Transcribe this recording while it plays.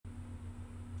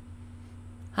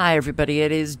Hi, everybody.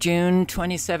 It is June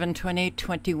 27,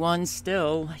 2021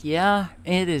 still. Yeah,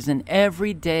 it is an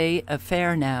everyday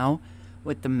affair now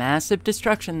with the massive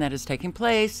destruction that is taking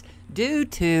place due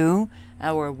to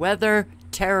our weather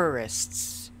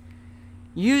terrorists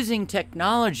using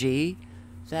technology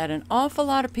that an awful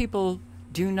lot of people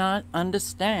do not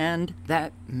understand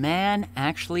that man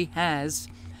actually has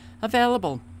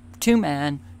available to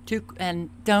man. And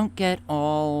don't get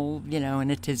all, in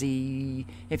a tizzy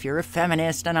if you're a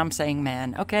feminist and I'm saying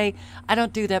man, okay? I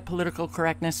don't do that political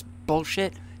correctness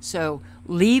bullshit, so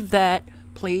leave that,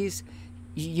 please.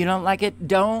 You don't like it,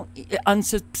 don't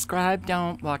unsubscribe,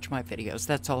 don't watch my videos.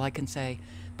 That's all I can say.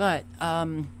 But,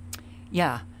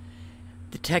 yeah,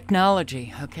 the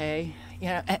technology, okay?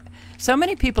 So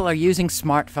many people are using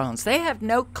smartphones. They have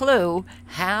no clue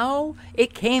how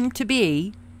it came to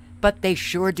be, but they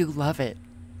sure do love it.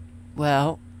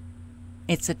 Well,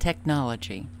 it's a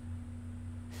technology.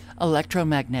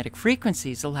 Electromagnetic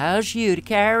frequencies allows you to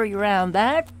carry around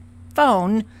that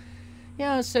phone,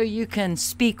 so you can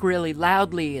speak really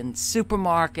loudly in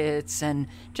supermarkets and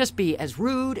just be as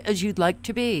rude as you'd like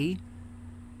to be.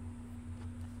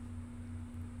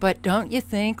 But don't you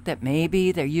think that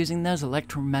maybe they're using those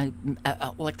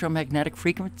electromagnetic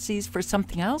frequencies for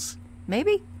something else?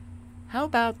 Maybe? How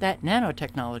about that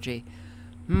nanotechnology?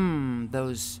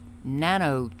 Those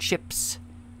nano chips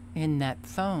in that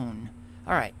phone.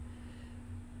 All right.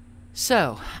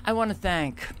 So I want to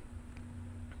thank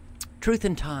Truth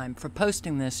in Time for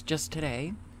posting this just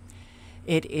today.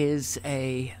 It is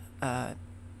a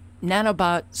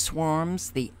nanobot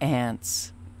swarms the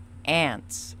ants.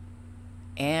 Ants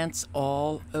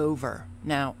all over.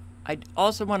 Now, I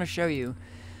also want to show you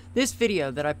this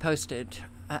video that I posted.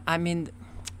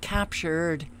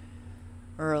 Captured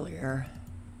earlier.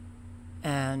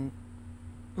 And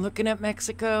looking at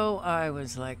Mexico, I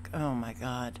was like, oh my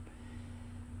God.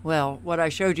 Well, what I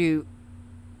showed you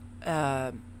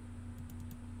last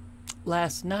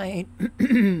night,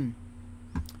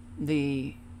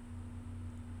 the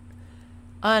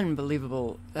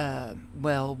unbelievable,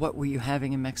 what were you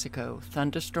having in Mexico?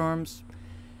 Thunderstorms?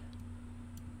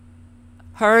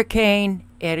 Hurricane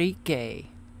Enrique.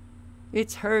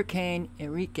 It's Hurricane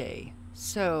Enrique.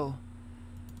 So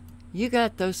you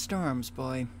got those storms,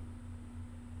 boy.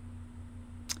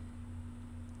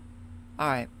 All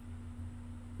right.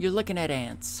 You're looking at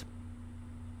ants.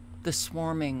 The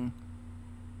swarming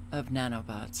of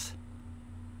nanobots.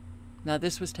 Now,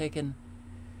 this was taken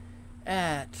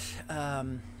at,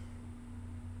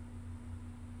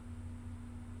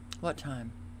 what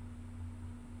time?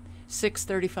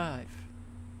 6:35.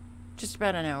 Just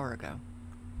about an hour ago.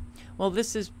 Well,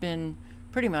 this has been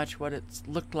pretty much what it's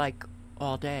looked like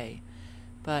all day.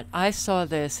 But I saw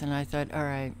this and I thought, all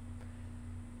right,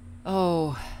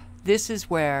 this is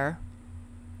where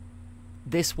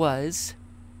this was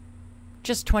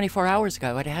just 24 hours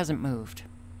ago. It hasn't moved.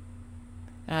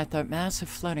 And I thought, massive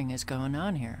flooding is going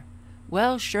on here.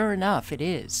 Well, sure enough, it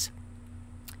is.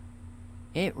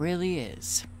 It really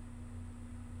is.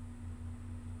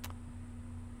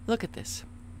 Look at this.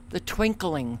 The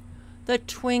twinkling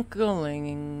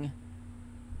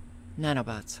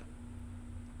nanobots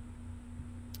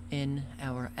in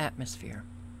our atmosphere.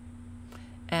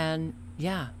 And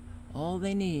yeah, all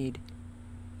they need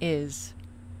is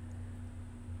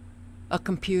a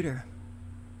computer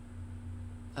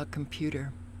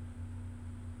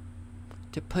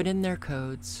to put in their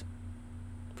codes.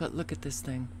 But look at this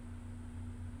thing.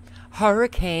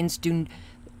 Hurricanes did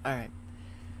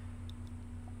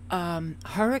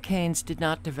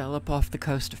not develop off the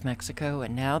coast of Mexico,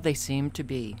 and now they seem to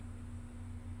be.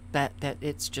 That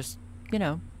it's just,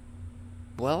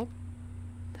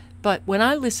 but when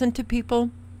I listen to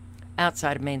people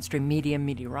outside of mainstream media,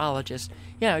 meteorologists,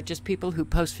 just people who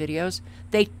post videos,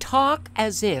 they talk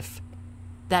as if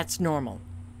that's normal.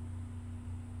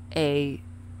 A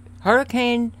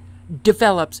hurricane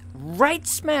develops right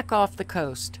smack off the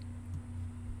coast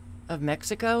of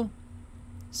Mexico.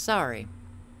 Sorry.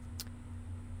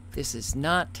 This is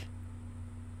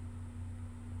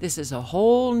a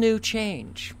whole new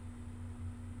change.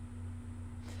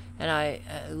 And I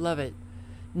love it.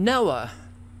 NOAA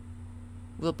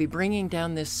will be bringing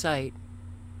down this site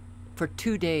for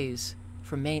 2 days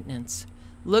for maintenance.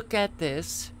 Look at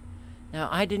this. Now,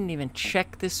 I didn't even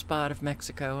check this spot of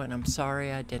Mexico, and I'm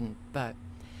sorry I didn't, but,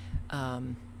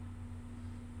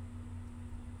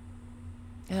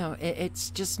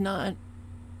 it's just not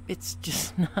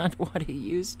what it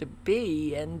used to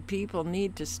be, and people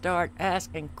need to start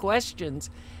asking questions.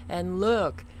 And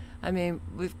look,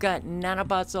 we've got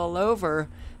nanobots all over,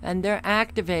 and they're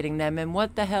activating them. And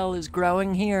what the hell is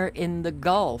growing here in the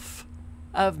Gulf?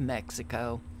 of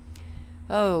Mexico.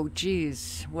 Oh,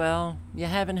 geez. Well, you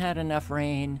haven't had enough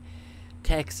rain.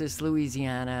 Texas,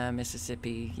 Louisiana,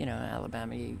 Mississippi,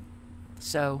 Alabama.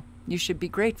 So you should be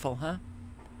grateful, huh?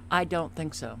 I don't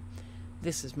think so.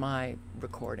 This is my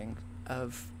recording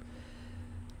of...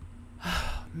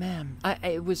 Oh, man.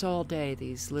 It was all day,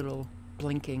 these little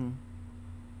blinking...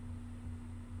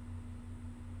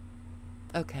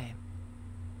 Okay.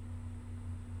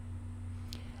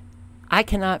 I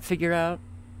cannot figure out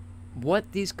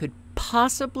what these could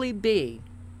possibly be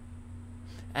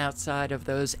outside of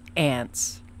those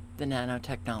ANTS, the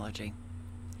nanotechnology.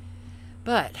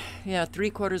 But, yeah,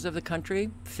 3/4 of the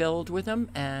country filled with them,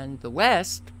 and the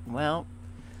West, well,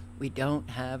 we don't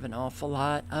have an awful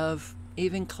lot of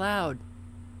even cloud.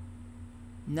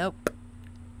 Nope.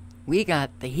 We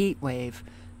got the heat wave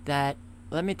that,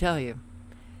 let me tell you,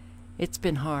 it's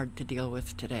been hard to deal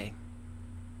with today.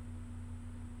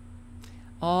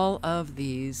 All of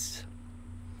these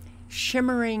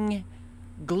shimmering,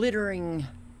 glittering,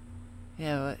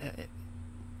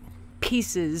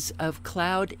 pieces of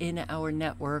cloud in our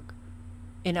network,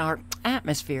 in our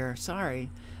atmosphere, sorry.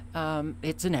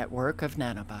 It's a network of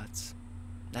nanobots.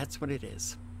 That's what it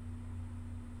is.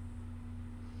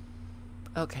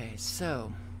 Okay,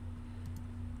 so...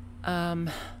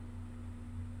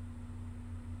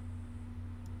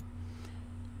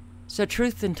 So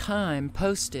Truth in Time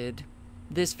posted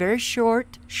this very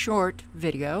short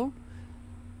video.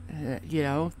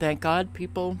 Thank God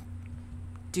people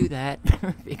do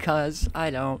that because I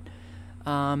don't.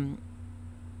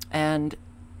 And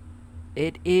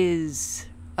it is,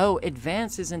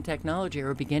 advances in technology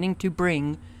are beginning to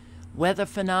bring weather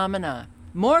phenomena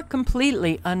more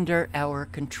completely under our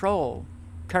control.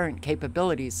 Current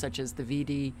capabilities such as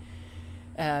the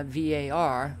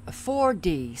VAR,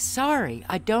 4D, sorry,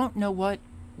 I don't know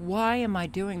why am I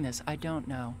doing this? I don't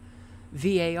know.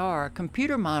 VAR,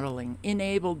 computer modeling,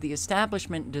 enabled the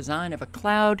establishment and design of a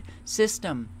cloud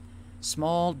system.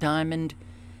 Small diamond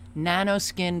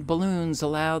nanoskin balloons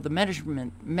allow the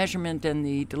measurement and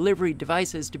the delivery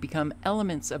devices to become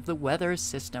elements of the weather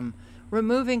system,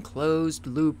 removing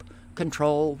closed-loop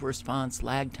control response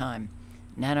lag time.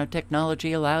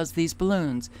 Nanotechnology allows these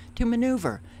balloons to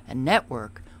maneuver and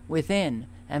network within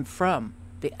and from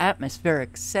the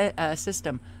atmospheric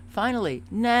system. Finally,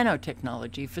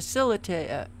 nanotechnology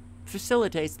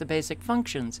facilitates the basic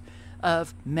functions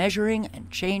of measuring and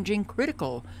changing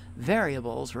critical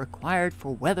variables required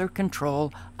for weather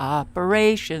control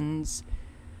operations.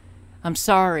 I'm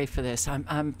sorry for this.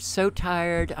 I'm so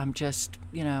tired. I'm just,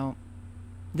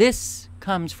 This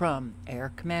comes from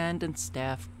Air Command and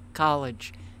Staff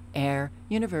College, Air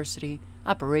University,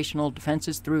 Operational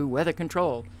Defenses through Weather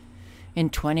Control. In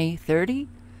 2030,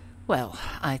 well,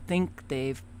 I think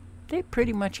they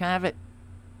pretty much have it.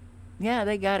 Yeah,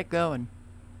 they got it going.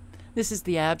 This is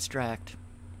the abstract.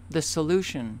 The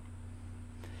solution.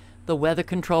 The weather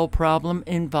control problem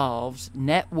involves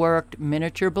networked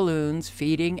miniature balloons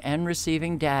feeding and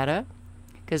receiving data,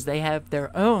 because they have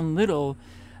their own little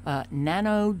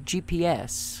nano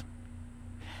GPS.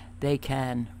 They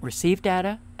can receive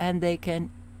data and they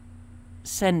can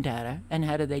send data. And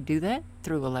how do they do that?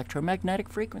 Through electromagnetic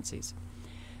frequencies.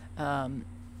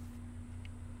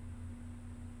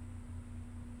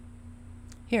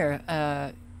 Here,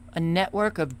 a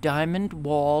network of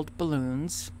diamond-walled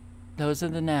balloons, those are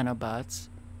the nanobots,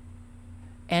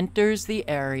 enters the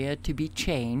area to be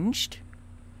changed,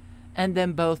 and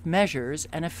then both measures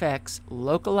and affects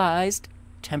localized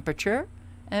temperature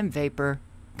and vapor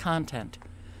content.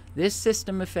 This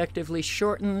system effectively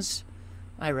shortens,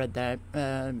 I read that,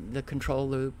 the control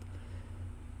loop.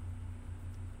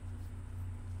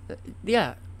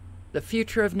 Yeah, the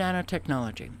future of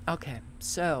nanotechnology. Okay,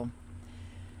 so...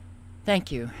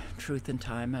 Thank you, Truth in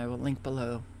Time. I will link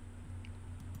below.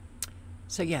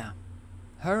 So yeah,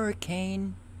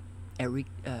 Hurricane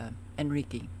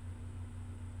Enrique.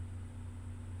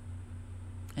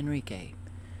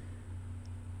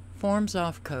 Forms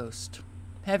off coast.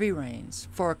 Heavy rains.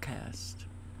 Forecast.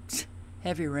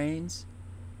 Heavy rains.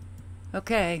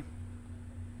 Okay.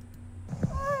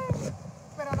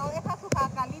 Pero no deja su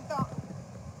jacalito.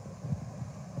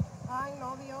 Ay,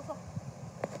 no, Dios.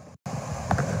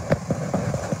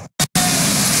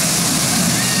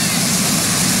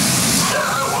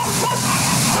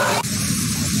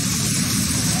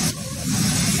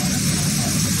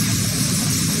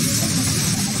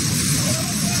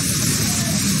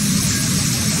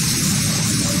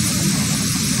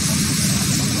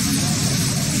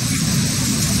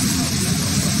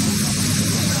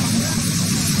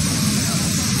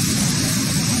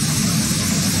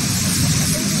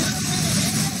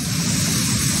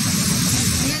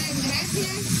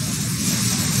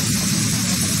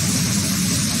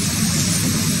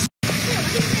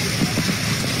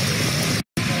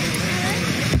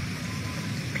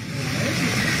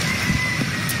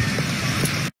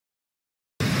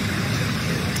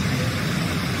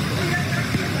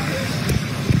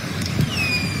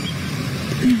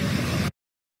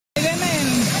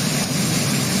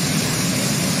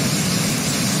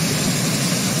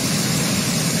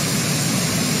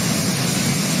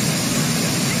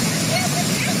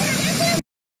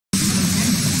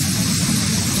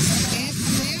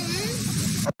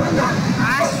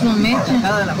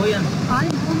 tuya. Ay,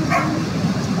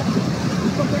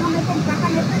 ¿por qué no meten caja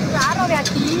en este carro de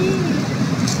aquí?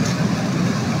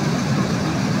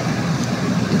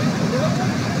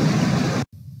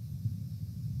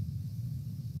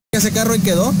 ¿Ese carro ahí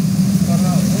quedó?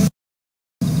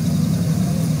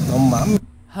 No mames.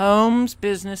 Homes,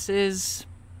 businesses.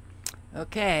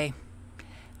 Okay.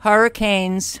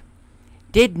 Hurricanes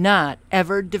did not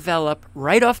ever develop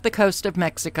right off the coast of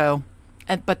Mexico,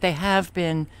 but they have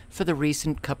been for the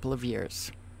recent couple of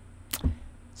years.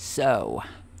 So,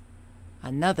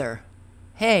 another,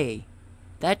 hey,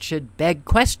 that should beg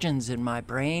questions in my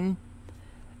brain.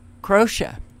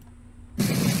 Croatia.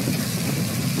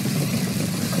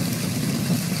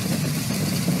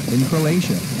 In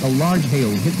Croatia, a large hail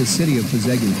hit the city of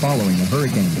Požega following a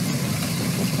hurricane.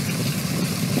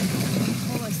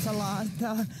 Ovo je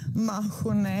salata,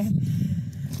 mahune,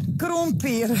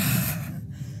 krumpir,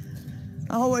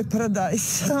 a ovo je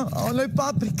paradajz, a ono je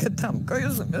paprika tam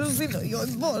koju sam još sino, joj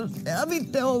Bože, a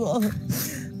vidite ovo,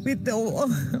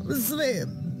 sve.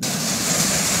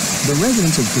 The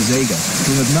residents of Požega,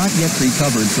 who have not yet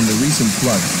recovered from the recent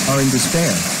flood, are in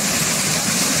despair.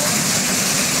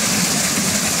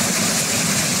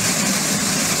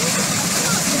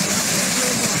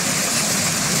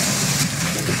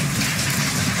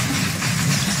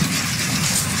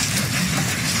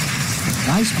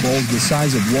 Ice balls the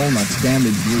size of walnuts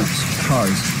damaged roofs,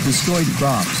 cars, destroyed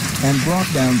crops, and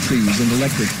brought down trees and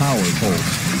electric power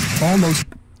poles. Almost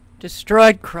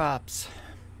Destroyed crops.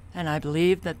 And I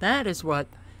believe that that is what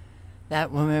that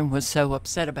woman was so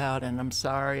upset about. And I'm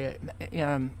sorry,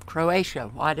 Croatia.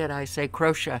 Why did I say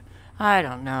Croatia? I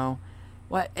don't know.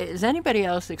 What is anybody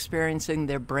else experiencing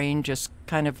their brain just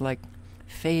kind of like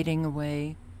fading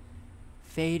away,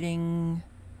 fading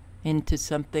into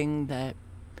something that,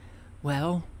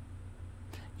 well,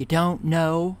 you don't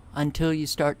know until you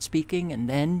start speaking, and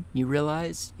then you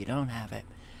realize you don't have it.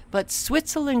 But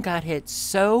Switzerland got hit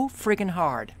so friggin'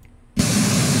 hard.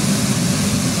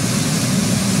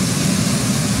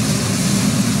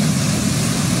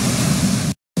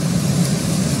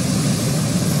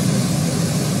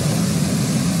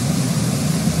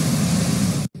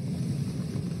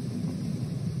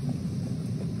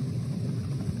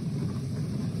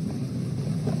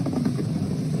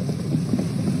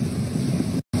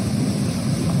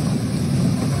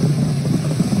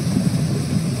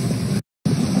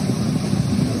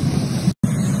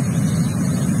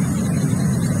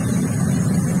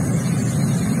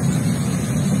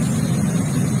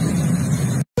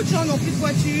 On n'a plus de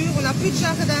voiture, on n'a plus de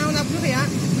jardin, on n'a plus rien.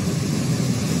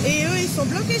 Et eux, ils sont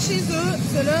bloqués chez eux,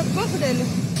 c'est le bordel.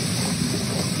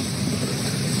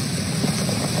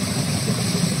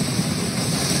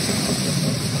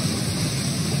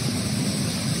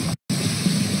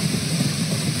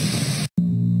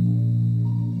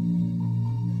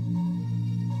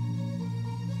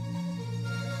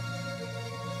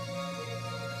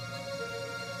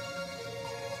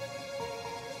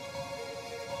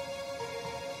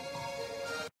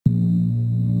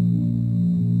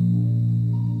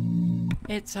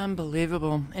 It's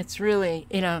unbelievable. It's really,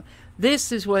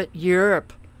 this is what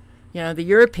Europe, the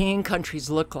European countries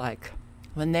look like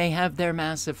when they have their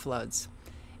massive floods.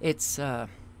 It's, okay.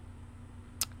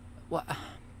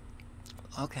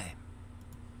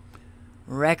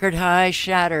 Record high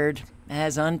shattered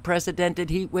as unprecedented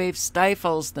heat wave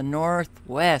stifles the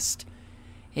Northwest.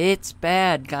 It's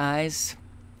bad, guys.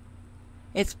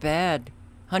 It's bad.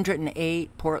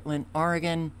 108, Portland,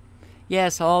 Oregon.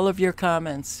 Yes, all of your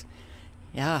comments.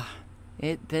 Yeah,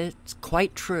 it's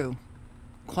quite true.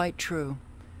 Quite true.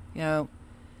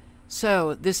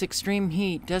 So this extreme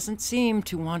heat doesn't seem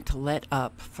to want to let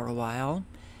up for a while.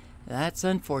 That's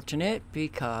unfortunate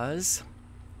because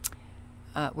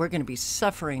we're going to be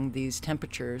suffering these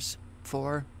temperatures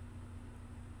for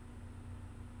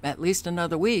at least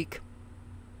another week.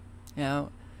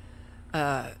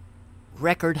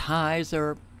 Record highs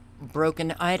are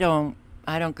broken. I don't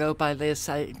go by this,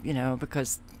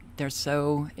 because they're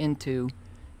so into,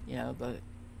 the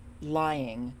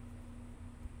lying,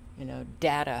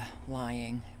 data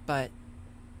lying. But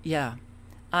yeah,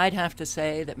 I'd have to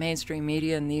say that mainstream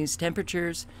media and these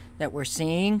temperatures that we're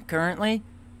seeing currently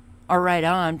are right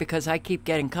on, because I keep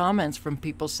getting comments from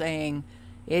people saying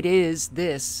it is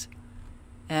this.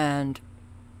 And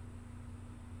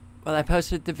well, I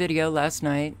posted the video last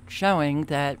night showing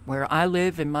that where I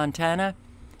live in Montana,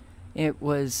 it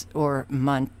was,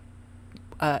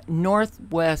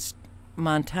 northwest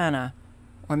Montana,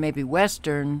 or maybe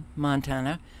western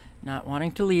Montana, not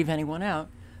wanting to leave anyone out,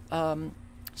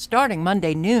 starting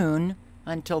Monday noon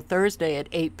until Thursday at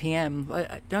 8 p.m.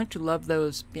 Don't you love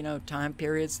those, time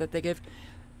periods that they give?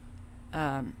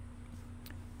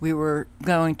 we were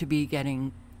going to be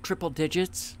getting triple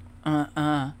digits.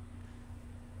 You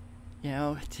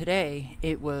know, today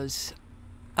it was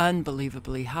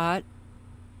unbelievably hot.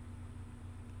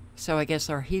 So I guess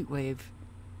our heat wave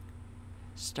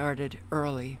started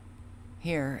early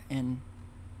here in,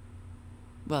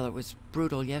 well, it was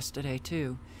brutal yesterday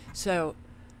too. So,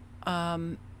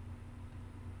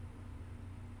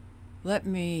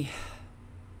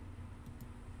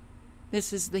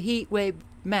 this is the heat wave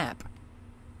map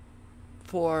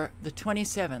for the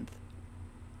 27th.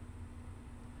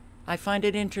 I find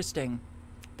it interesting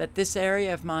that this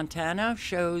area of Montana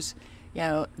shows, you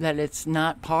know, that it's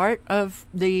not part of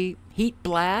the heat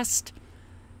blast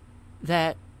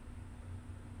that,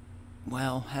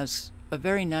 well, has a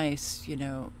very nice, you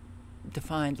know,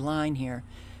 defined line here.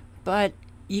 But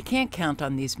you can't count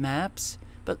on these maps.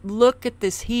 But look at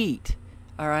this heat,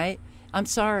 all right? I'm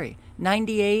sorry,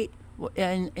 98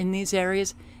 in these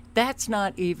areas, that's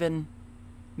not even,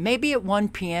 maybe at 1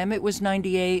 p.m. it was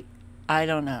 98, I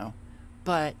don't know.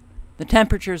 But the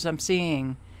temperatures I'm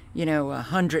seeing, you know,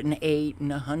 108 and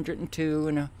 102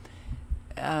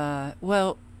 and,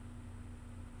 well,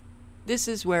 this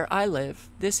is where I live,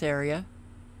 this area,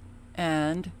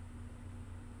 and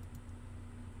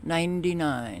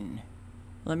 99.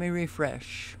 Let me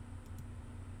refresh.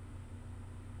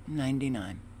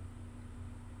 99.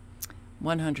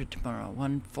 100 tomorrow.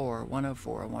 104,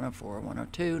 104, 104,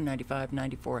 102, 95,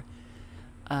 94.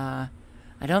 I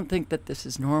don't think that this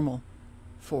is normal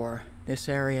for this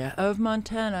area of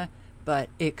Montana, but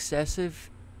excessive,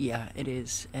 yeah, it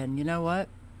is. And you know what?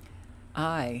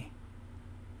 I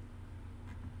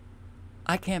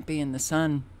can't be in the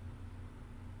sun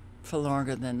for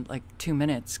longer than like 2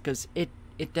 minutes, because it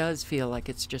does feel like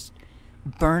it's just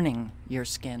burning your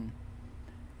skin.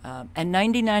 And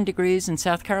 99 degrees in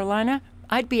South Carolina,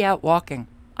 I'd be out walking.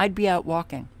 I'd be out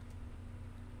walking.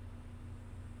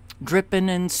 Dripping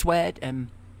in sweat. And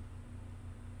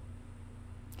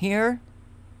here,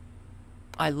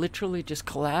 I literally just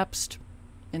collapsed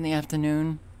in the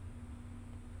afternoon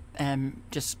and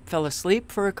just fell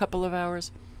asleep for a couple of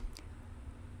hours.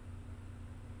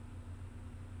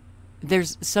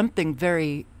 There's something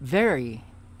very, very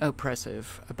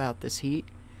oppressive about this heat.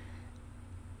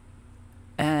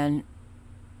 And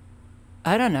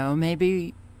I don't know,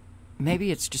 maybe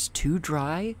it's just too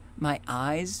dry. My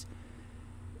eyes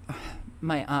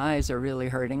are really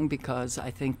hurting because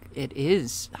I think it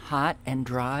is hot and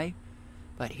dry.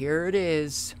 But here it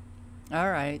is. All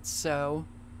right, so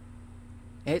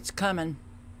it's coming.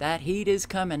 That heat is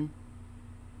coming.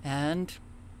 And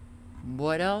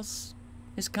what else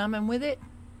is coming with it?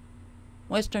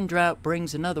 Western drought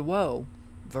brings another woe.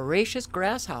 Voracious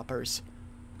grasshoppers.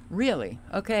 Really?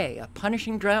 Okay, a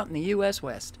punishing drought in the U.S.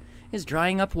 West is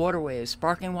drying up waterways,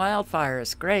 sparking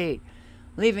wildfires. Great.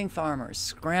 Leaving farmers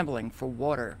scrambling for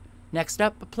water. Next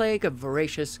up, a plague of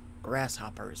voracious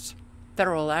grasshoppers.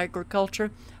 Federal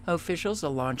agriculture officials are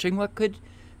launching what could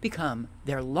become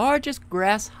their largest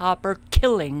grasshopper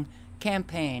killing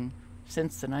campaign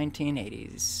since the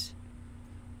 1980s.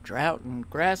 Drought and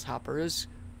grasshoppers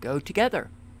go together,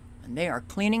 and they are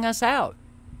cleaning us out.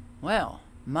 Well,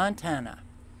 Montana.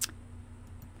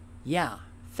 Yeah,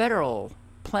 federal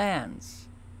plans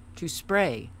to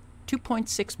spray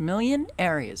 2.6 million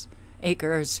acres,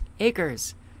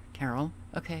 Carol,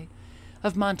 okay,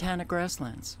 of Montana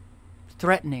grasslands,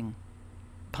 threatening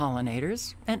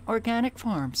pollinators and organic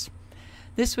farms.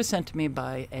 This was sent to me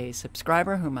by a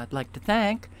subscriber whom I'd like to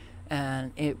thank,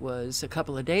 and it was a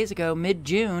couple of days ago,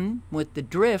 mid-June, with the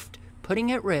drift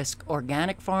putting at risk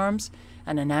organic farms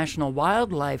and a national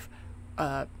wildlife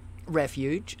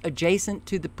refuge adjacent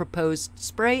to the proposed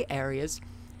spray areas.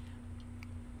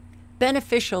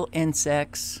 Beneficial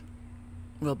insects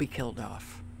will be killed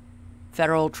off.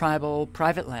 Federal, tribal,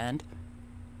 private land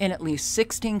in at least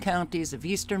 16 counties of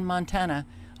eastern Montana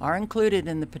are included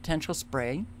in the potential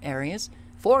spray areas,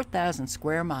 4,000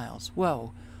 square miles.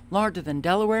 Whoa, larger than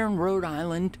Delaware and Rhode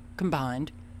Island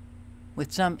combined,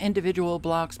 with some individual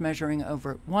blocks measuring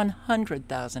over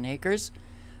 100,000 acres.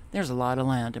 There's a lot of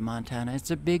land in Montana.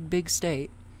 It's a big, big state.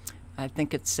 I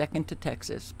think it's second to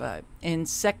Texas, but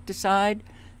insecticide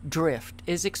drift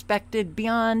is expected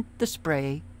beyond the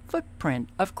spray footprint.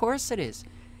 Of course it is.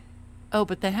 Oh,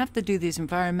 but they have to do these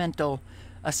environmental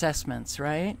assessments,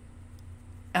 right?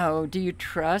 Oh, do you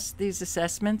trust these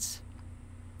assessments?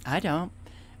 I don't.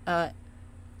 And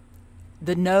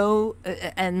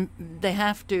they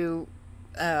have to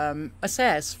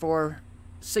assess for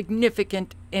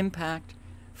significant impact.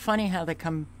 Funny how they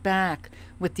come back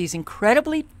with these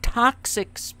incredibly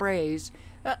toxic sprays.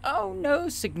 Oh, no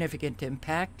significant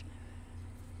impact.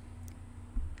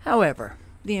 However,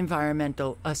 the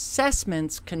environmental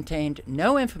assessments contained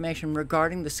no information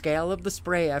regarding the scale of the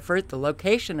spray effort, the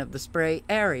location of the spray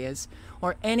areas,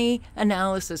 or any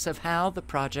analysis of how the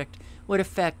project would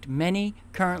affect many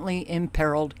currently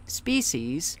imperiled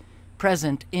species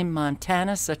present in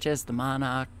Montana, such as the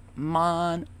monarch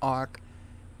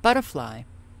butterfly.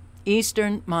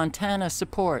 Eastern Montana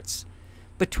supports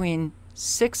between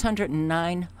 600 and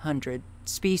 900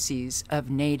 species of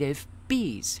native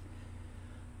bees.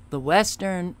 The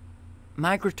western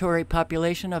migratory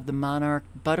population of the monarch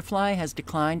butterfly has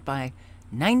declined by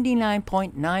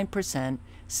 99.9%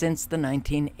 since the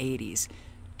 1980s.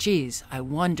 Geez, I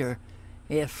wonder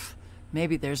if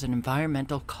maybe there's an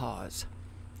environmental cause.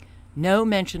 No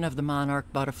mention of the monarch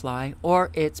butterfly or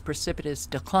its precipitous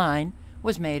decline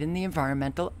was made in the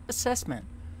environmental assessment.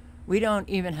 We don't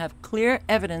even have clear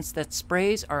evidence that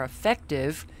sprays are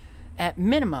effective at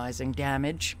minimizing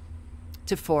damage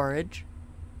to forage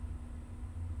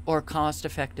or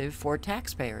cost-effective for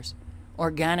taxpayers.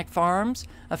 Organic farms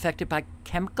affected by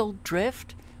chemical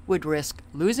drift would risk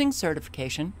losing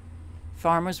certification.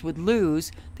 Farmers would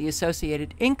lose the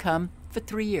associated income for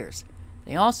 3 years.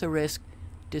 They also risk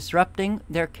disrupting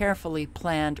their carefully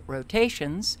planned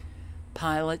rotations.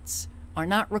 Pilots are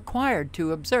not required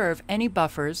to observe any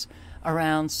buffers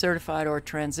around certified or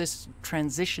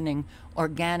transitioning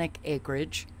organic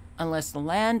acreage unless the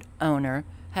landowner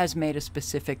has made a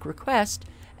specific request.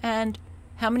 And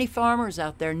how many farmers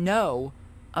out there know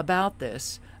about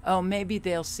this? Oh, maybe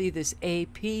they'll see this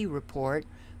AP report,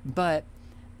 but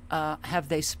have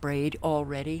they sprayed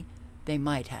already? They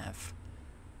might have.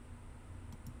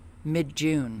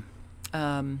 Mid-June.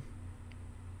 And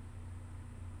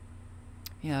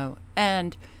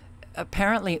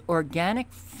apparently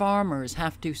organic farmers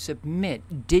have to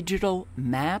submit digital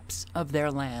maps of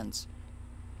their lands.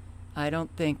 I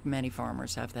don't think many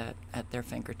farmers have that at their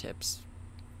fingertips.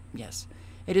 Yes.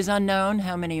 It is unknown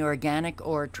how many organic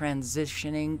or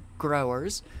transitioning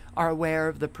growers are aware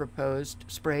of the proposed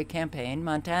spray campaign.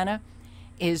 Montana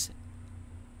is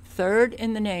third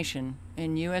in the nation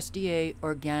in USDA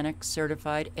organic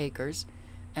certified acres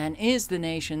and is the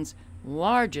nation's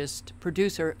largest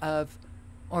producer of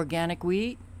organic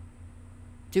wheat.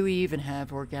 Do we even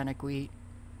have organic wheat?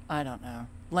 I don't know.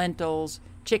 Lentils,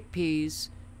 chickpeas,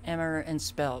 emmer, and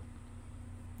spelt.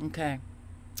 Okay.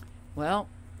 Well,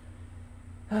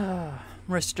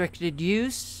 restricted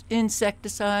use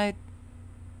insecticide.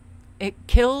 It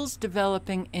kills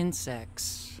developing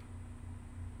insects.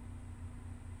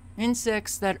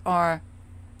 Insects that are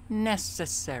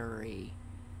necessary.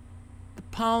 The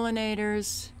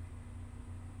pollinators.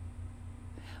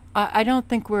 I don't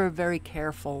think we're a very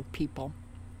careful people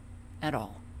at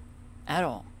all. At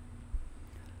all.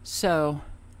 So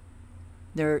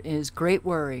there is great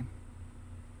worry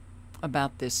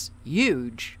about this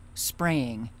huge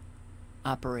spraying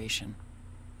operation.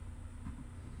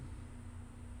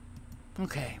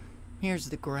 Okay, here's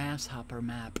the grasshopper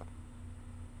map.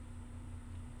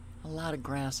 A lot of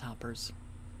grasshoppers.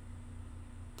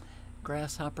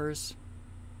 Grasshoppers,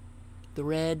 the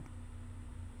red,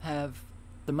 have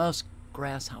the most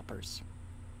grasshoppers.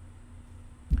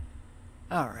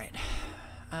 All right.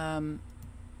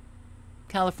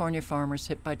 California farmers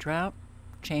hit by drought,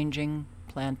 changing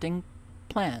planting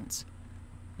plans.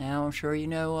 Now, I'm sure you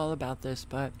know all about this,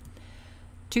 but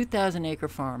 2,000-acre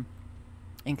farm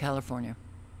in California,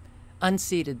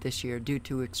 unseeded this year due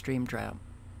to extreme drought.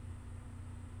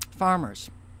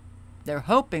 Farmers, they're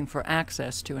hoping for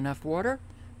access to enough water,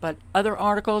 but other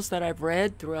articles that I've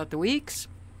read throughout the weeks,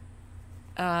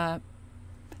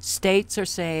 states are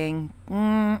saying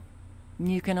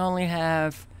you can only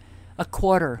have a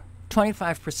quarter,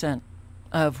 25%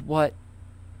 of what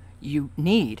you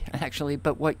need, actually,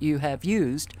 but what you have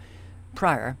used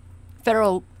prior.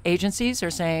 Federal agencies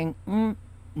are saying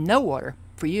no water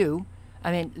for you.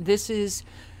 I mean, this is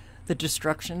the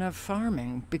destruction of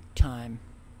farming, big time.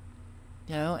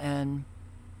 You know, and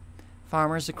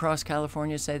farmers across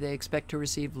California say they expect to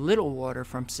receive little water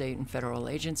from state and federal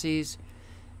agencies,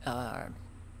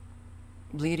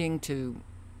 leading to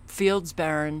fields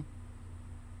barren.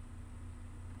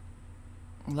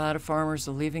 A lot of farmers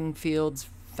are leaving fields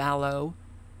fallow.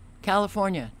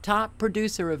 California, top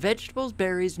producer of vegetables,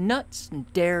 berries, nuts,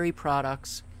 and dairy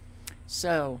products.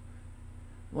 So,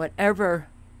 whatever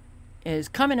is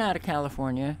coming out of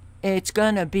California, it's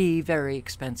going to be very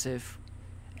expensive.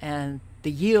 And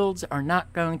the yields are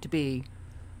not going to be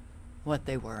what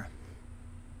they were.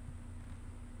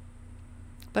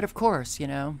 But of course, you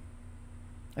know,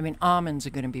 I mean, almonds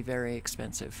are going to be very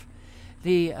expensive.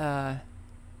 The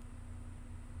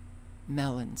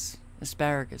melons,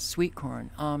 asparagus, sweet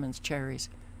corn, almonds, cherries,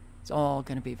 It's all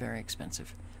going to be very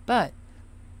expensive. But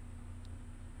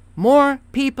more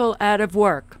people out of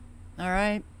work. All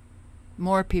right?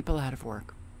 More people out of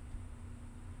work.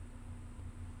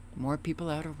 More people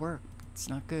out of work. It's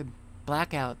not good.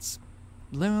 Blackouts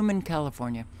loom in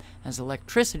California as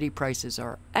electricity prices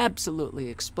are absolutely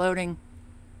exploding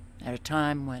at a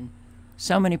time when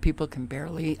so many people can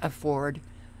barely afford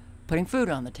putting food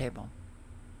on the table.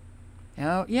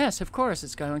 Now, yes, of course,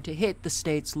 it's going to hit the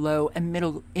state's low and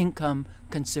middle income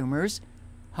consumers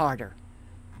harder.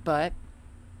 But,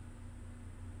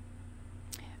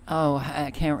 oh,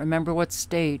 I can't remember what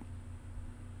state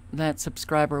that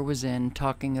subscriber was in,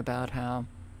 talking about how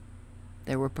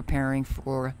they were preparing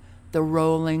for the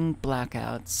rolling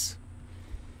blackouts.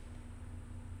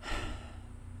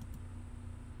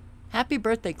 Happy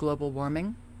birthday, global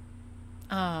warming.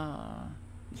 Ah,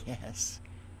 yes.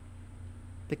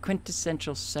 The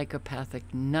quintessential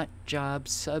psychopathic nut job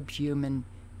subhuman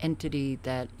entity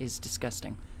that is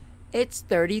disgusting. It's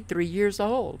 33 years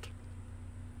old.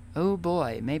 Oh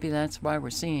boy, maybe that's why we're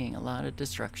seeing a lot of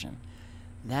destruction.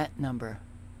 That number,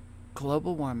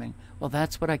 global warming. Well,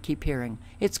 that's what I keep hearing.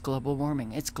 It's global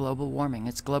warming. It's global warming.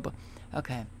 It's global.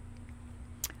 Okay.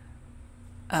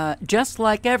 Just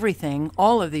like everything,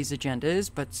 all of these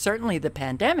agendas, but certainly the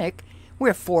pandemic,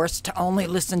 we're forced to only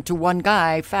listen to one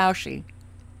guy, Fauci.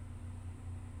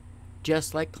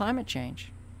 Just like climate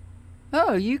change.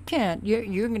 Oh, you can't.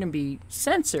 You're going to be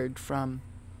censored from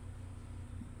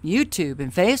YouTube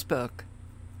and Facebook.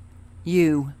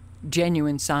 You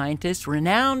genuine scientists,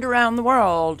 renowned around the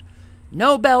world,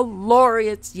 Nobel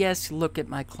laureates. Yes, look at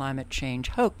my climate change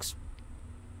hoax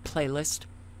playlist.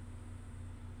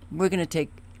 We're going to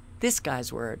take this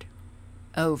guy's word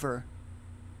over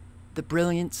the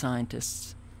brilliant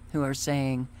scientists who are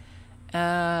saying,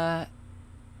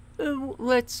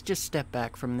 let's just step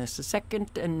back from this a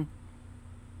second. And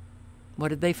what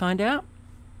did they find out?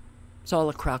 It's all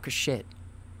a crock of shit.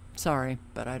 Sorry,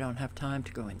 but I don't have time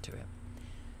to go into it.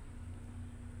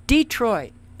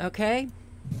 Detroit, okay?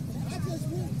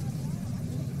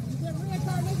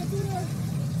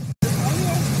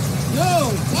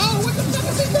 No! Oh, what the fuck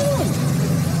is he doing?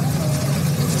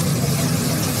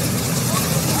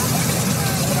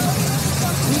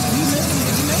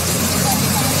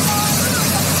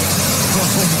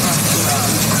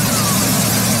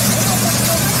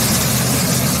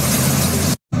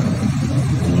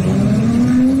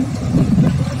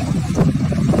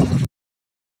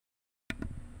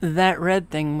 That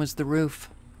red thing was the roof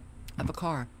of a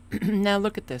car. Now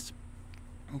look at this.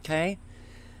 Okay?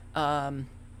 The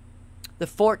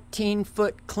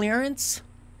 14-foot clearance,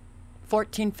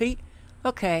 14 feet.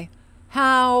 Okay,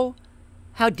 how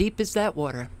deep is that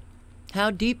water? How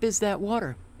deep is that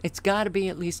water? It's got to be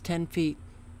at least 10 feet.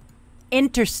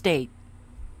 Interstate.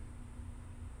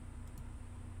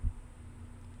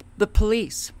 The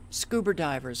police, scuba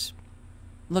divers,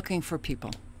 looking for people.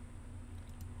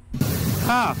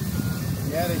 Huh?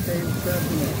 Yeah, they say it's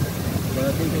it, but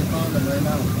I think they found them right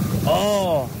now.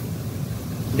 Oh,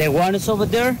 the one is over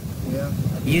there? Yeah.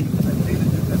 You... I think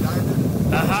it's the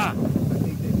diver. Uh-huh. I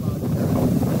think they found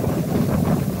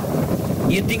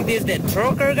them. You think this is the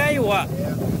trucker guy or what?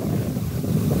 Yeah.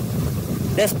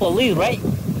 That's police, right? I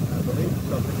believe it's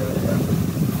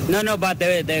something, yeah. No, but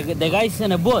the guy's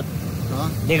in a boat. Huh?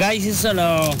 The guys is on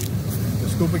a... The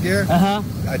scuba gear? Uh-huh.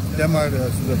 Them are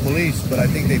the police, but I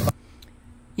think they found.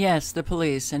 Yes, the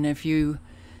police. And if you...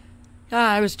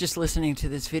 I was just listening to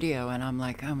this video and I'm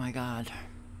like, oh my God.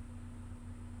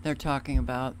 They're talking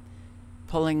about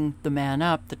pulling the man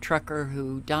up, the trucker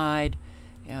who died,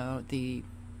 you know, the...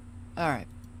 All right.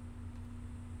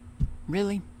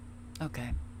 Really?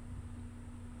 Okay.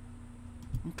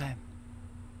 Okay.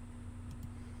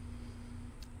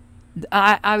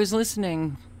 I was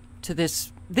listening to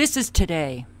this. This is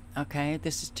today, okay?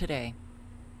 This is today.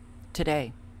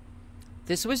 Today.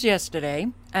 This was yesterday,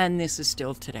 and this is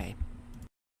still today.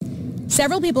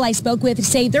 Several people I spoke with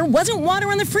say there wasn't water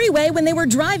on the freeway when they were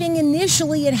driving.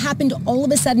 Initially, it happened all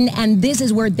of a sudden, and this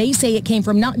is where they say it came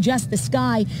from, not just the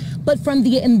sky, but from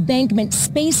the embankment.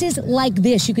 Spaces like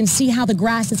this, you can see how the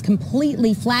grass is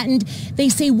completely flattened. They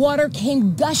say water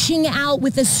came gushing out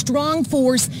with a strong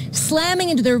force, slamming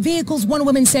into their vehicles. One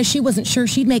woman says she wasn't sure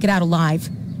she'd make it out alive.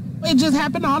 It just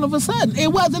happened all of a sudden.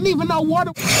 It wasn't even no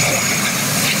water.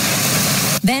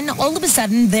 Then, all of a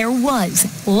sudden, there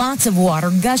was lots of water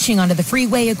gushing onto the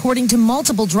freeway, according to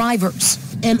multiple drivers.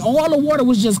 And all the water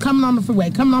was just coming on the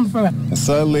freeway, coming on the freeway. And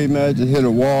suddenly, man, just hit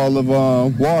a wall of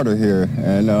water here,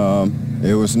 and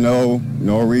it was no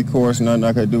recourse, nothing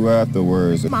I could do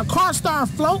afterwards. My car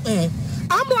started floating.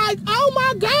 I'm like, oh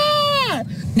my God!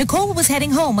 Nicole was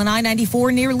heading home on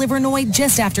I-94 near Livernois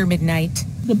just after midnight.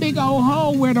 The big old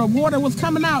hole where the water was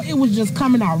coming out, it was just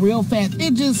coming out real fast.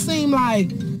 It just seemed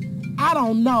like, I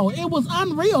don't know, it was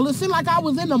unreal. It seemed like I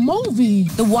was in a movie.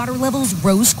 The water levels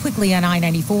rose quickly on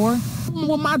I-94.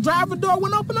 When my driver door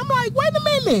went open, I'm like, wait a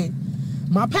minute.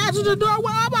 My passenger door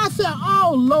went up. I said,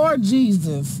 oh, Lord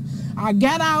Jesus. I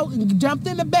got out and jumped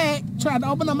in the back, tried to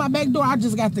open up my back door. I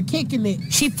just got to kicking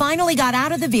it. She finally got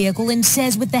out of the vehicle and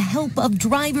says with the help of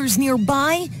drivers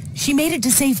nearby, she made it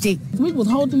to safety. We was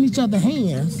holding each other's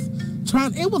hands.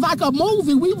 It was like a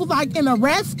movie. We was like in a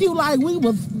rescue, we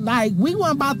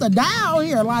weren't about to die out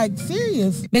here, like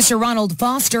serious. Mr. Ronald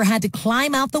Foster had to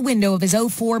climb out the window of his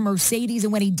 '04 Mercedes,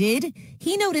 and when he did,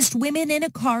 he noticed women in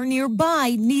a car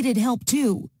nearby needed help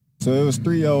too. So it was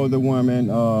 3 older women.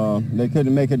 They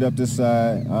couldn't make it up this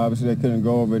side. Obviously, they couldn't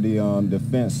go over the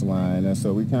fence line, and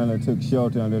so we kind of took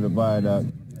shelter under the viaduct.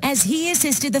 As he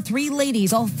assisted the 3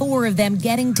 ladies, all 4 of them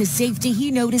getting to safety, he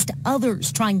noticed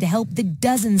others trying to help the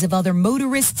dozens of other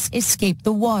motorists escape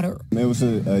the water. There was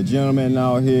a gentleman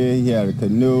out here. He had a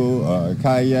canoe, a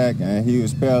kayak, and he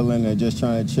was paddling and just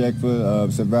trying to check for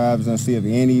survivors and see if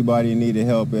anybody needed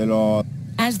help at all.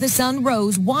 As the sun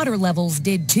rose, water levels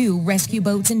did too. Rescue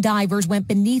boats and divers went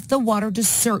beneath the water to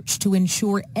search to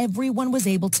ensure everyone was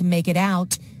able to make it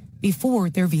out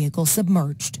before their vehicle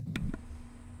submerged.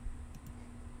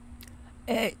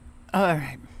 All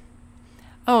right.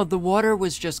 Oh, the water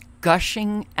was just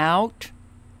gushing out?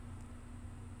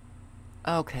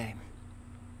 Okay.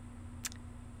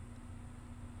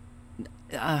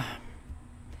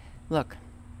 Look.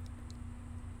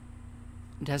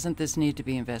 Doesn't this need to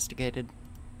be investigated?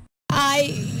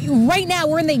 Right now,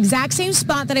 we're in the exact same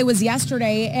spot that I was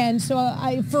yesterday, and so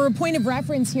for a point of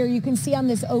reference here, you can see on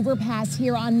this overpass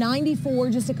here on 94,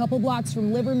 just a couple blocks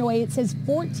from Livernois, it says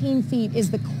 14 feet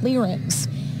is the clearance.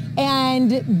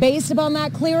 And based upon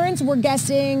that clearance, we're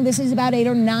guessing this is about 8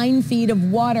 or 9 feet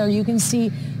of water. You can see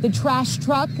the trash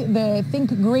truck, the Think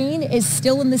Green, is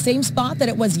still in the same spot that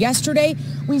it was yesterday.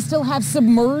 We still have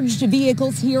submerged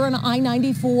vehicles here on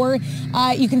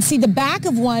I-94. You can see the back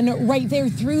of one right there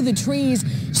through the trees.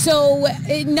 So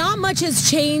not much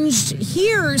has changed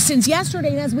here since yesterday.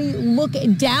 And as we look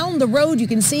down the road, you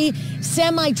can see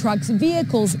semi-trucks,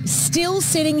 vehicles still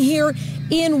sitting here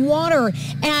in water.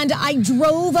 And I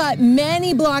drove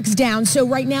many blocks down. So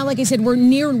right now, like I said, we're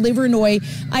near Livernois.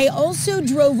 I also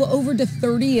drove over to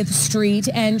 30th Street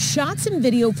and shot some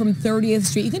video from 30th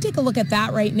Street. You can take a look at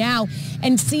that right now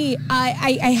and see.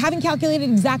 I haven't calculated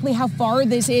exactly how far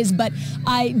this is, but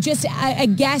I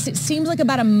guess it seems like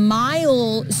about a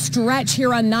mile stretch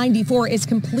here on 94 is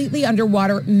completely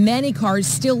underwater. Many cars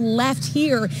still left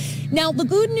here. Now, the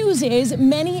good news is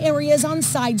many areas on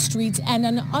side streets and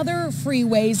on other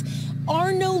freeways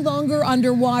are no longer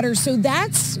underwater. So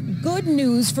that's good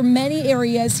news for many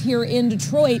areas here in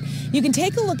Detroit. You can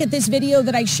take a look at this video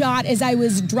that I shot as I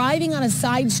was driving on a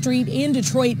side street in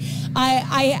Detroit.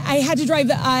 I had to drive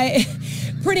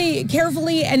pretty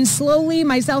carefully and slowly,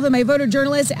 myself and my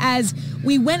photojournalist, as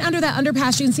we went under that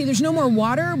underpass. You can see there's no more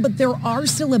water, but there are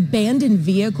still abandoned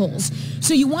vehicles.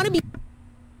 So you want to be...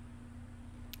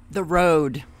 The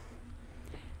Road.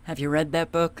 Have you read that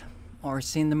book or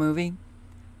seen the movie?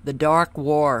 The Dark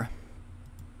War.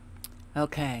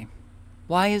 Okay.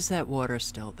 Why is that water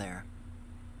still there?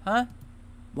 Huh?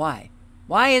 Why?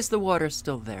 Why is the water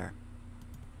still there?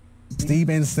 Steve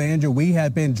and Sandra, we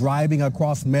have been driving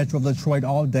across Metro Detroit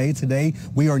all day today.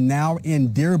 We are now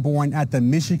in Dearborn at the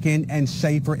Michigan and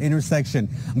Schaefer intersection.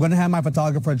 I'm going to have my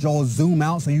photographer Joel zoom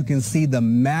out so you can see the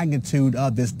magnitude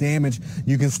of this damage.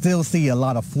 You can still see a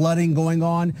lot of flooding going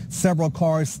on. Several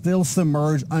cars still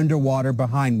submerged underwater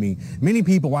behind me. Many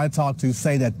people I talk to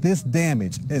say that this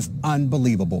damage is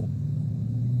unbelievable.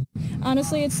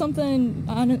 Honestly, it's something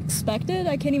unexpected.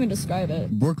 I can't even describe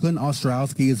it. Brooklyn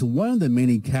Ostrowski is one of the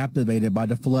many captivated by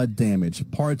the flood damage.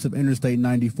 Parts of Interstate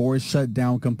 94 is shut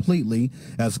down completely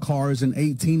as cars and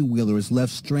 18-wheelers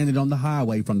left stranded on the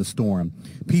highway from the storm.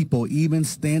 People even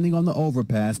standing on the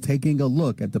overpass taking a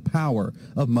look at the power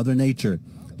of Mother Nature.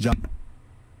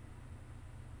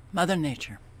 Mother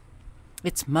Nature.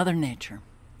 It's Mother Nature.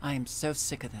 I am so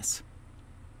sick of this.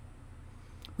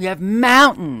 We have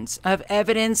mountains of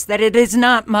evidence that it is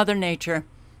not Mother Nature.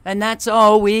 And that's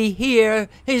all we hear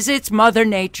is it's Mother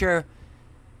Nature.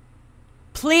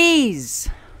 Please,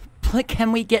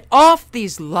 can we get off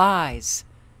these lies?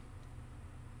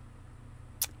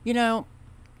 You know,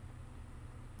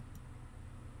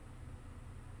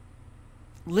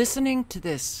 listening to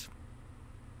this.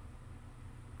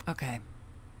 Okay,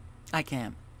 I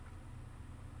can't.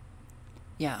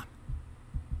 Yeah.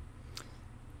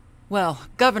 Well,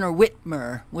 Governor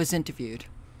Whitmer was interviewed.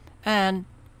 And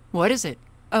what is it?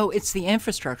 Oh, it's the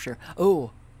infrastructure.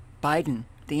 Oh, Biden,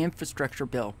 the infrastructure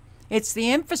bill. It's the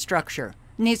infrastructure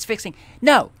needs fixing.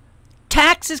 No,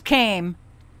 taxes came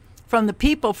from the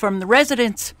people, from the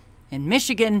residents in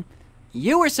Michigan.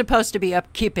 You were supposed to be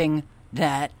upkeeping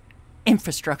that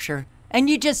infrastructure, and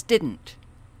you just didn't.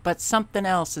 But something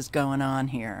else is going on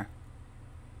here.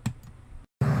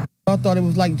 I thought it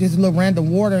was like just a little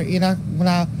random water, and when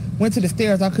I went to the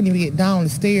stairs, I couldn't even get down the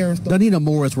stairs. Danita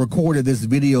Morris recorded this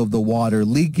video of the water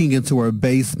leaking into her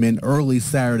basement early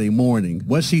Saturday morning.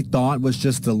 What she thought was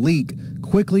just a leak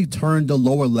quickly turned the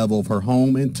lower level of her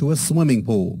home into a swimming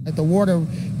pool. The water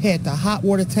had the hot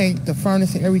water tank, the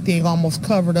furnace, and everything almost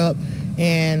covered up,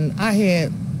 and I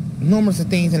had numerous of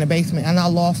things in the basement, and I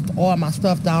lost all my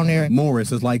stuff down there.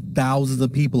 Morris is like thousands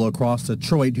of people across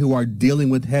Detroit who are dealing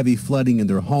with heavy flooding in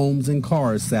their homes and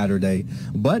cars Saturday.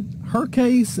 But her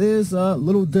case is a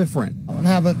little different. I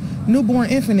have a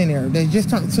newborn infant in there that just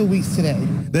turned 2 weeks today.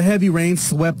 The heavy rain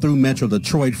swept through Metro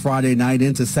Detroit Friday night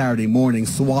into Saturday morning,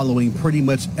 swallowing pretty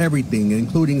much everything,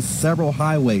 including several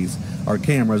highways. Our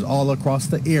cameras all across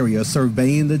the area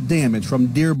surveying the damage from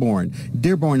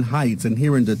Dearborn Heights, and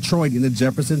here in Detroit in the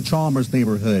Jefferson-Chalmers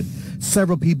neighborhood.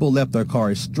 Several people left their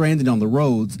cars stranded on the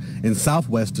roads. In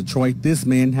southwest Detroit, this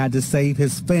man had to save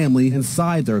his family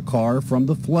inside their car from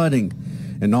the flooding.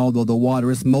 And although the water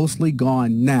is mostly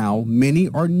gone now, many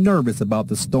are nervous about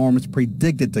the storms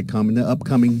predicted to come in the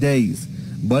upcoming days.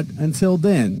 But until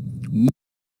then,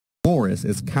 Morris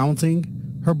is counting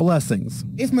her blessings.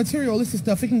 It's materialistic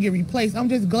stuff. It can get replaced. I'm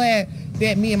just glad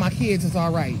that me and my kids is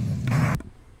all right.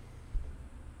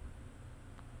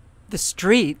 The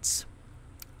streets,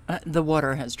 the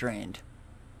water has drained,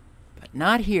 but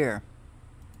not here.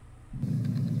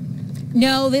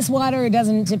 No, this water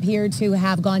doesn't appear to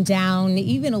have gone down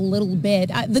even a little bit.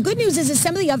 The good news is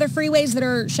some of the other freeways that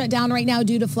are shut down right now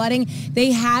due to flooding,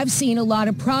 they have seen a lot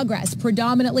of progress.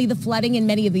 Predominantly the flooding in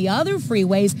many of the other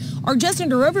freeways are just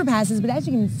under overpasses, but as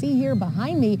you can see here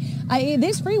behind me,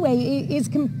 this freeway is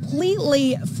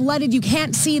completely flooded. You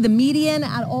can't see the median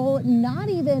at all, not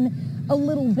even a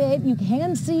little bit. You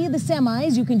can see the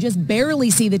semis. You can just barely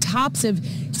see the tops of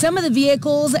some of the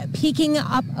vehicles peeking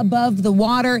up above the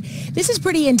water. This is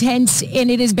pretty intense,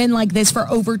 and it has been like this for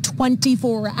over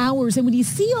 24 hours. And when you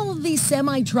see all of these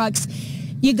semi-trucks,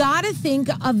 you got to think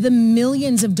of the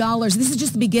millions of dollars. This is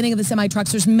just the beginning of the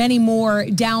semi-trucks. There's many more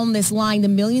down this line, the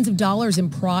millions of dollars in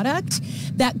product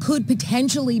that could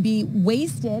potentially be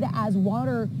wasted as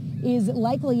water is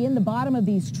likely in the bottom of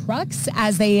these trucks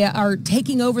as they are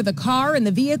taking over the car and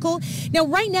the vehicle. Now,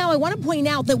 right now, I want to point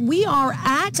out that we are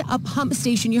at a pump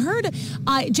station. You heard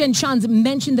Jen Shans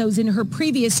mention those in her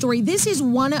previous story. This is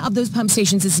one of those pump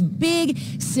stations. This big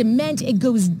cement. It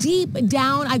goes deep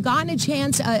down. I've gotten a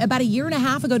chance about a year and a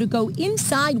half ago to go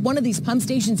inside one of these pump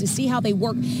stations to see how they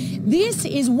work. This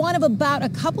is one of about a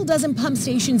couple dozen pump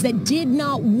stations that did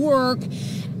not work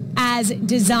as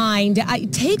designed.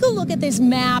 Take a look at this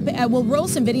map. We'll roll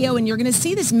some video and you're going to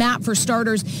see this map for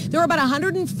starters. There are about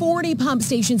 140 pump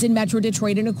stations in Metro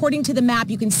Detroit, and according to the map,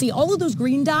 you can see all of those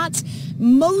green dots.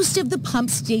 Most of the pump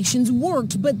stations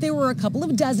worked, but there were a couple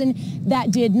of dozen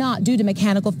that did not due to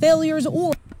mechanical failures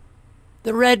or...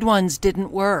 The red ones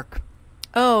didn't work.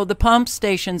 Oh, the pump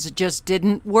stations just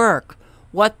didn't work.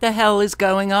 What the hell is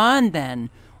going on then?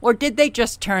 Or did they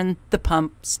just turn the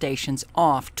pump stations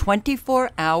off? 24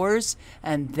 hours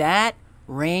and that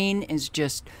rain is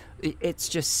it's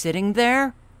just sitting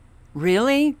there?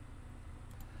 Really?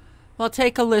 Well,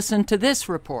 take a listen to this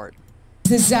report.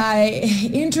 This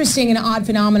interesting and odd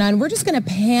phenomenon. We're just going to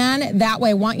pan that way.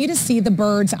 I want you to see the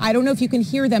birds. I don't know if you can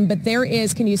hear them, but there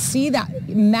is. Can you see that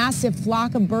massive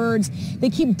flock of birds? They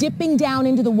keep dipping down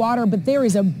into the water, but there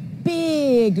is a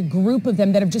big group of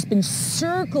them that have just been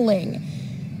circling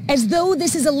as though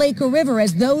this is a lake or river,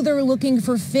 as though they're looking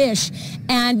for fish.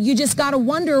 And you just got to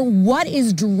wonder what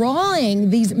is drawing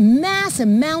these mass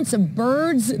amounts of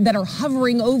birds that are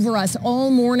hovering over us all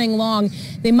morning long.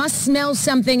 They must smell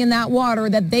something in that water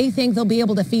that they think they'll be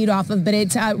able to feed off of, but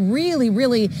it's really,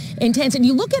 really intense. And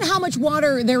you look at how much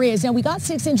water there is. Now, we got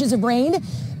 6 inches of rain.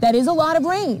 That is a lot of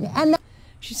rain. And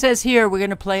she says here we're going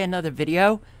to play another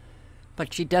video,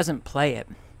 but she doesn't play it.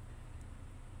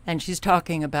 And she's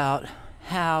talking about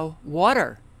how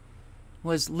water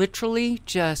was literally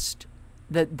just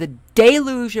the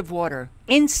deluge of water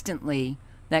instantly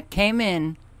that came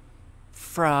in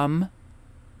from,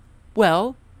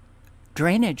 well,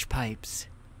 drainage pipes.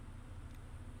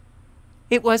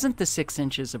 It wasn't the 6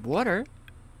 inches of water.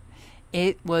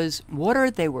 It was water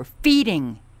they were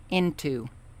feeding into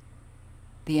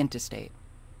the interstate.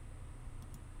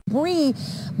 debris.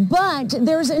 But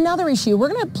there's another issue. We're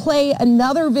going to play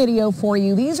another video for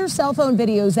you. These are cell phone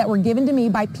videos that were given to me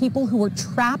by people who were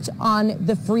trapped on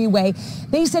the freeway.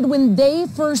 They said when they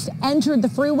first entered the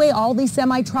freeway, all these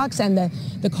semi-trucks and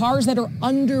the cars that are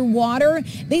underwater,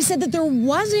 they said that there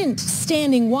wasn't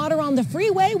standing water on the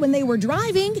freeway when they were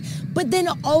driving, but then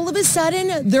all of a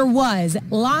sudden there was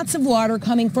lots of water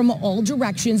coming from all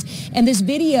directions. And this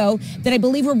video that I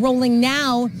believe we're rolling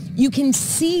now, you can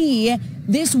see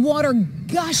this water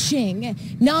gushing,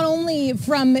 not only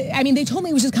from, I mean, they told me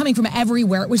it was just coming from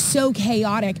everywhere. It was so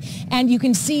chaotic. And you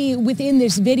can see within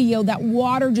this video that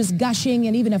water just gushing,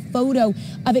 and even a photo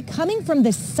of it coming from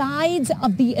the sides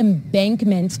of the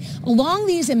embankment. Along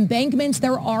these embankments,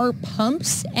 there are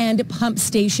pumps and pump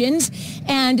stations,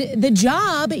 and the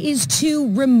job is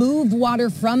to remove water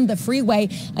from the freeway.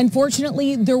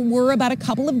 Unfortunately, there were about a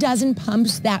couple of dozen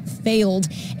pumps that failed,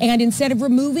 and instead of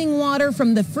removing water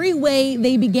from the freeway,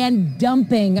 they began dumping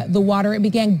the water. It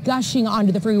began gushing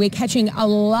onto the freeway, catching a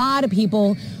lot of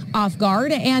people off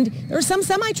guard. And there are some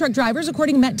semi-truck drivers,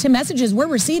 according to messages we're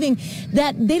receiving,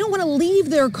 that they don't want to leave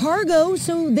their cargo,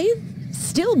 so they've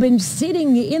still been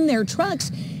sitting in their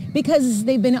trucks because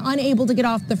they've been unable to get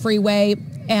off the freeway.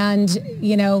 And,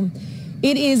 you know,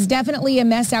 it is definitely a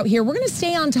mess out here. We're going to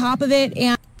stay on top of it.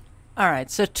 And all right,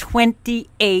 so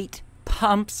 28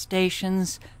 pump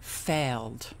stations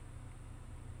failed.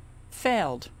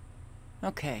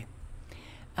 Okay.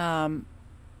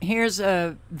 Here's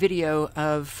a video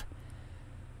of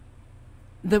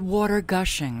the water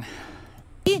gushing.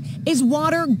 Is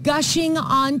water gushing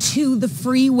onto the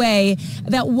freeway.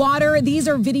 That water, these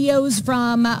are videos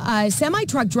from a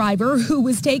semi-truck driver who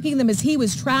was taking them as he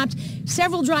was trapped.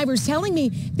 Several drivers telling me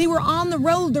they were on the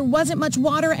road, there wasn't much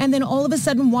water, and then all of a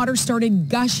sudden water started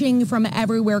gushing from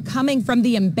everywhere, coming from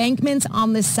the embankments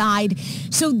on the side.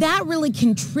 So that really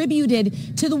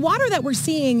contributed to the water that we're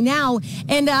seeing now.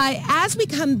 And as we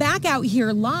come back out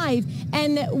here live,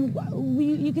 and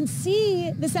you can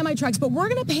see the semi-trucks, but we're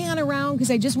going to pan around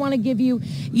because I just want to give you,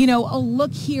 a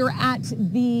look here at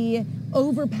the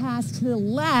overpass to the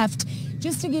left,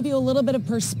 just to give you a little bit of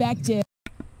perspective.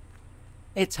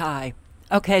 It's high.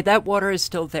 Okay, that water is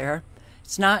still there.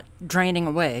 It's not draining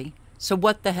away. So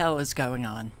what the hell is going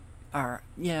on? Oh,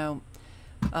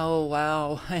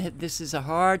 wow. This is a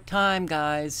hard time,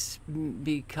 guys,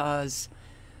 because,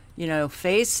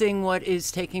 facing what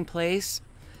is taking place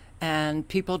and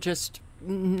people just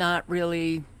not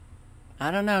really,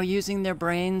 using their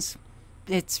brains,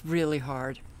 it's really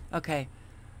hard. Okay,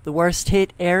 the worst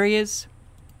hit areas?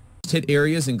 Hit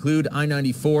areas include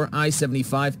I-94,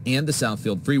 I-75, and the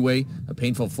Southfield Freeway, a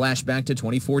painful flashback to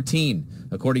 2014.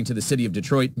 According to the city of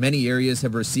Detroit, many areas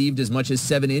have received as much as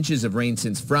 7 inches of rain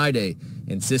since Friday,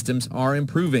 and systems are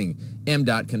improving.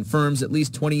 MDOT confirms at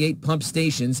least 28 pump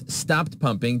stations stopped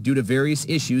pumping due to various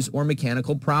issues or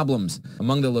mechanical problems.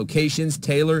 Among the locations,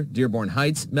 Taylor, Dearborn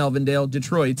Heights, Melvindale,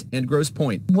 Detroit, and Grosse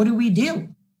Pointe. What do we do?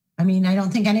 I mean, I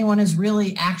don't think anyone is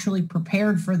really actually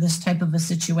prepared for this type of a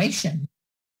situation.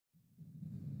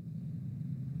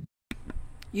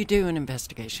 You do an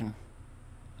investigation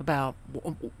about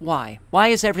why. Why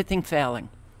is everything failing?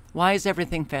 Why is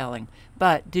everything failing?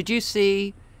 But did you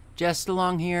see just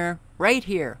along here, right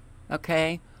here,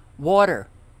 okay, water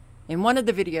in one of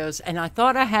the videos, and I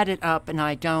thought I had it up and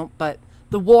I don't, but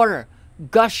the water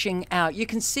gushing out. You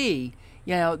can see,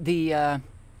 the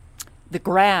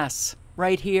grass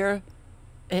right here,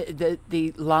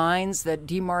 the lines that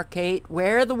demarcate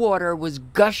where the water was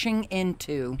gushing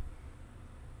into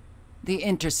the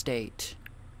interstate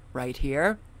right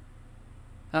here.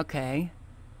 Okay.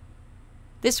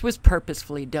 This was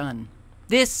purposefully done.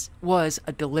 This was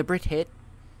a deliberate hit.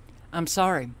 I'm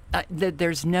sorry.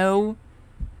 There's no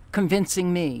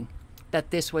convincing me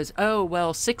that this was,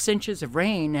 6 inches of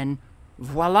rain and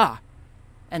voila.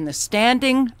 And the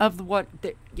standing of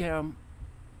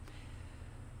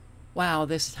wow,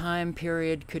 this time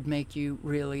period could make you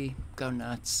really go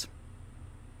nuts.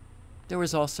 There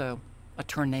was also a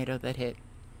tornado that hit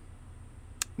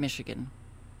Michigan.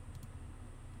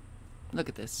 Look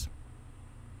at this.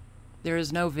 There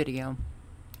is no video.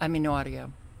 No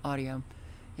audio.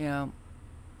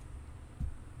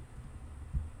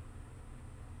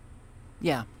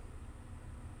 Yeah.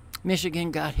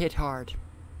 Michigan got hit hard.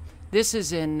 This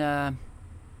is in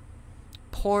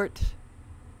Port...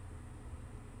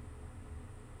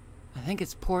 I think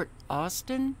it's Port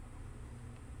Austin?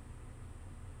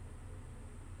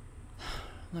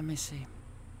 Let me see.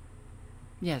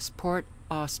 Yes, Port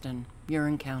Austin,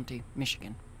 Huron County,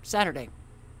 Michigan. Saturday.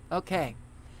 Okay.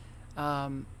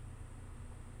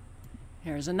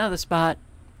 Here's another spot.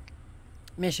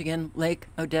 Michigan, Lake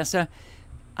Odessa.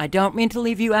 I don't mean to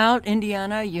leave you out,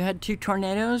 Indiana. You had 2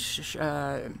 tornadoes.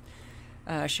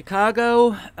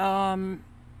 Chicago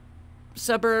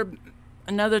suburb,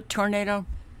 another tornado.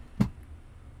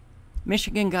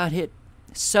 Michigan got hit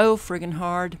so friggin'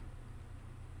 hard.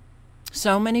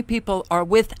 So many people are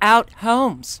without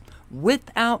homes,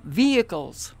 without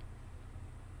vehicles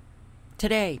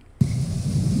today.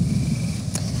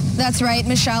 That's right,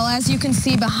 Michelle. As you can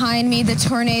see behind me, the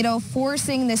tornado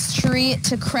forcing this tree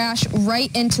to crash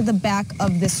right into the back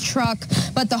of this truck.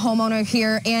 But the homeowner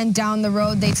here and down the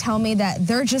road, they tell me that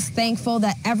they're just thankful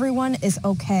that everyone is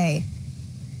okay.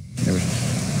 It was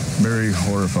very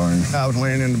horrifying. I was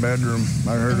laying in the bedroom.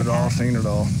 I heard it all, seen it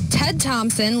all. Ted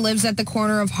Thompson lives at the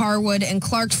corner of Harwood and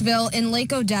Clarksville in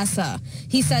Lake Odessa.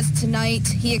 He says tonight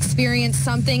he experienced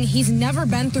something he's never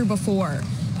been through before.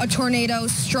 A tornado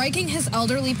striking his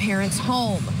elderly parents'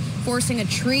 home, forcing a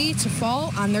tree to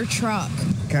fall on their truck.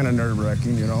 Kind of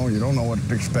nerve-wracking, you know. You don't know what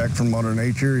to expect from Mother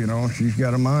Nature, you know. She's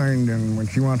got a mind, and when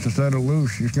she wants to set it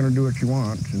loose, she's going to do what she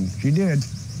wants. And she did.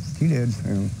 She did.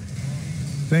 And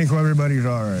thankful everybody's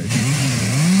all right.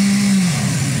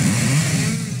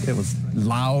 It was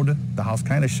loud. The house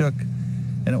kind of shook,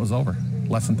 and it was over.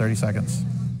 Less than 30 seconds.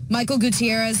 Michael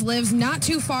Gutierrez lives not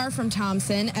too far from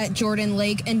Thompson at Jordan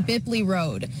Lake and Bipley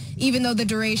Road. Even though the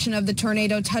duration of the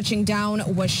tornado touching down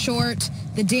was short,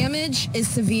 the damage is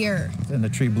severe. And the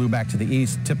tree blew back to the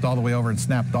east, tipped all the way over and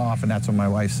snapped off, and that's when my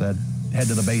wife said, head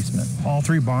to the basement. All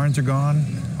 3 barns are gone.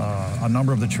 A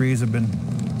number of the trees have been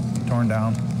torn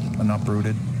down and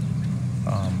uprooted.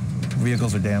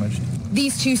 Vehicles are damaged.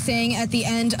 These 2 saying at the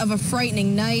end of a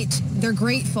frightening night, they're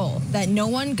grateful that no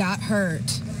one got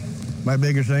hurt. My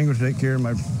biggest thing was take care of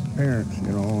my parents,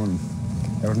 you know, and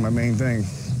that was my main thing.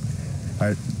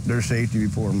 Their safety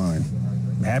before mine.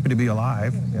 I'm happy to be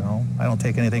alive, you know. I don't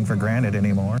take anything for granted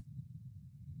anymore.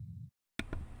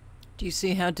 Do you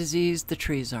see how diseased the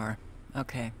trees are?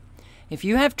 Okay. If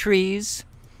you have trees,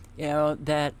 you know,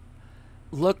 that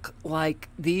look like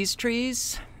these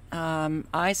trees,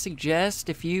 I suggest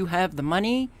if you have the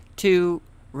money to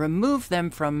remove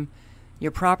them from your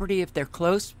property, if they're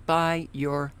close by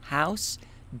your house,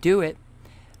 do it.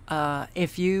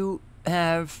 If you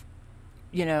have,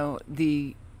 you know,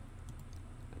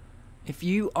 if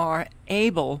you are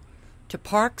able to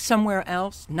park somewhere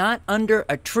else, not under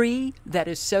a tree that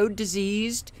is so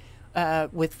diseased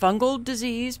with fungal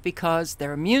disease because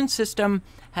their immune system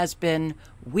has been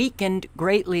weakened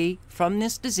greatly from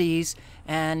this disease,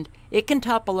 and it can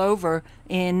topple over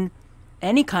in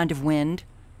any kind of wind.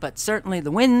 But certainly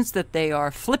the winds that they are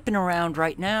flipping around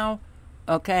right now,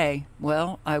 okay,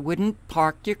 well, I wouldn't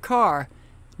park your car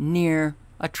near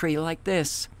a tree like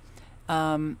this.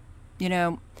 You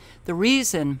know, the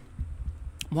reason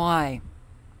why,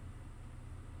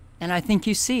 and I think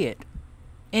you see it,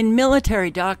 in military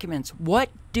documents,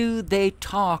 what do they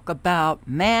talk about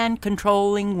man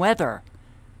controlling weather?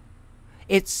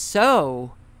 It's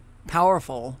so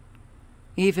powerful,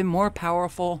 even more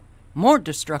powerful, more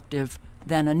destructive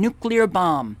than a nuclear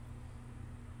bomb.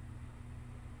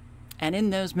 And in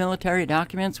those military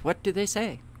documents, what do they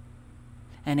say?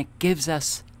 And it gives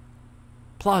us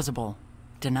plausible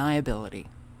deniability.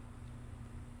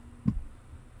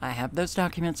 I have those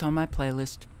documents on my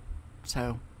playlist,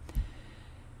 so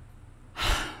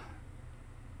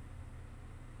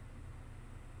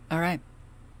all right.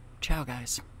 Ciao,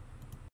 guys.